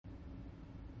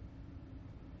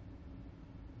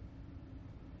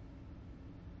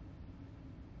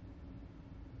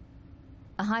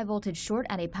A high-voltage short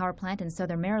at a power plant in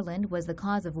southern Maryland was the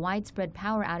cause of widespread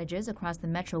power outages across the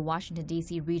metro Washington,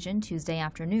 D.C. region Tuesday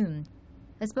afternoon.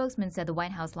 A spokesman said the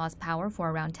White House lost power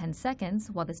for around 10 seconds,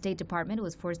 while the State Department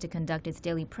was forced to conduct its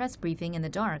daily press briefing in the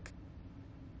dark.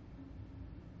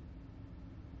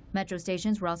 Metro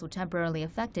stations were also temporarily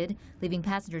affected, leaving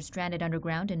passengers stranded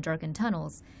underground in darkened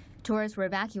tunnels. Tourists were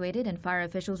evacuated, and fire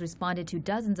officials responded to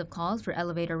dozens of calls for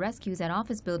elevator rescues at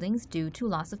office buildings due to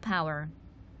loss of power.